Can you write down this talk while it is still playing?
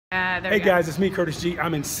Hey guys, it's me, Curtis G.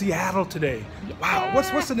 I'm in Seattle today. Yeah. Wow,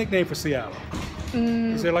 what's the nickname for Seattle?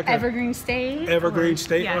 Is there like Evergreen State? Evergreen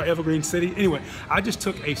State or Evergreen City? Anyway, I just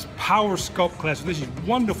took a power sculpt class with this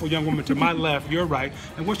wonderful young woman to my left, your right.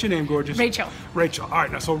 And what's your name, gorgeous? Rachel. Rachel. All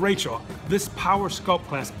right, now, so Rachel, this power sculpt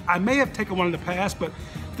class, I may have taken one in the past, but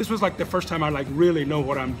this was like the first time I really know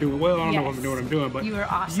what I'm doing. Well, I don't know what I'm doing, but you were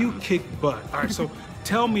awesome. You kick butt. All right, so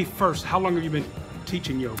tell me first, how long have you been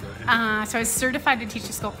teaching yoga? So I was certified to teach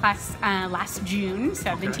a sculpt class last June,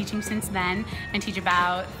 so I've been teaching since then. I teach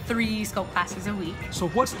about 3 sculpt classes a week. So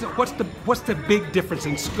what's the big difference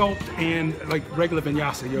in sculpt and like regular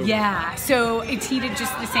vinyasa yoga? Yeah, so it's heated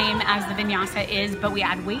just the same as the vinyasa is, but we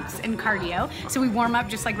add weights and cardio. So we warm up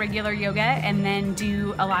just like regular yoga and then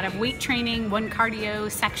do a lot of weight training, one cardio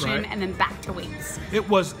section, and then back to weights. It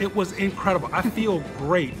was incredible. I feel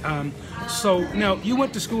great. So now you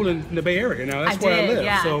went to school in the Bay Area. Now that's where I live.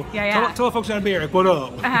 Yeah. So tell the folks out in the Bay Area, what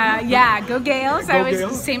up? Go Gales. I was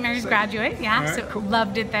a St. Mary's graduate. Yeah, so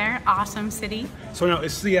loved it there. Awesome city. So now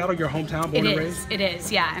is Seattle your hometown, born and raised? It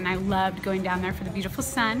is, yeah. And I loved going down there for the beautiful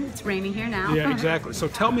sun. It's raining here now. Yeah, exactly. So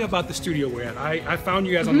tell me about the studio we're at. I found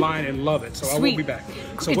you guys online and love it, so I will be back.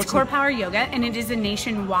 So it's Core Power Yoga, and it is a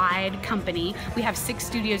nationwide company. We have 6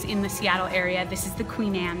 studios in the Seattle area. This is the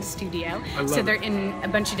Queen Anne studio. So they're in a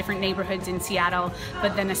bunch of different neighborhoods in Seattle,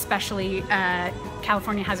 but then especially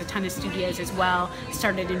California has a ton of studios as well.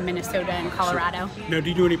 Started in Minnesota and Colorado. So, now, do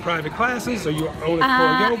you do any private classes? Or you only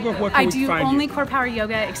Core Yoga? What can we find only you? Core Power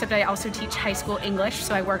Yoga, except I also teach high school English,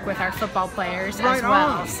 so I work with our football players as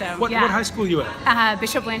well. So what high school are you at?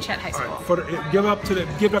 Bishop Blanchette High School. Right. Give up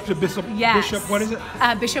to Bishop. Yes. Bishop. What is it?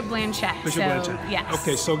 Bishop Blanchette. Bishop Blanchette. Yes.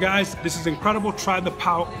 Okay, so guys, this is incredible. Try the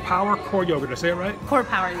Power Core Yoga. Did I say it right? Core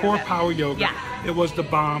Power Yoga. Core Power Yoga. Yeah. It was the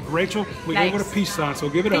bomb. Rachel, we gave it a peace sign, so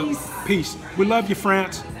give it up. Peace. We love you,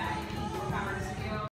 France.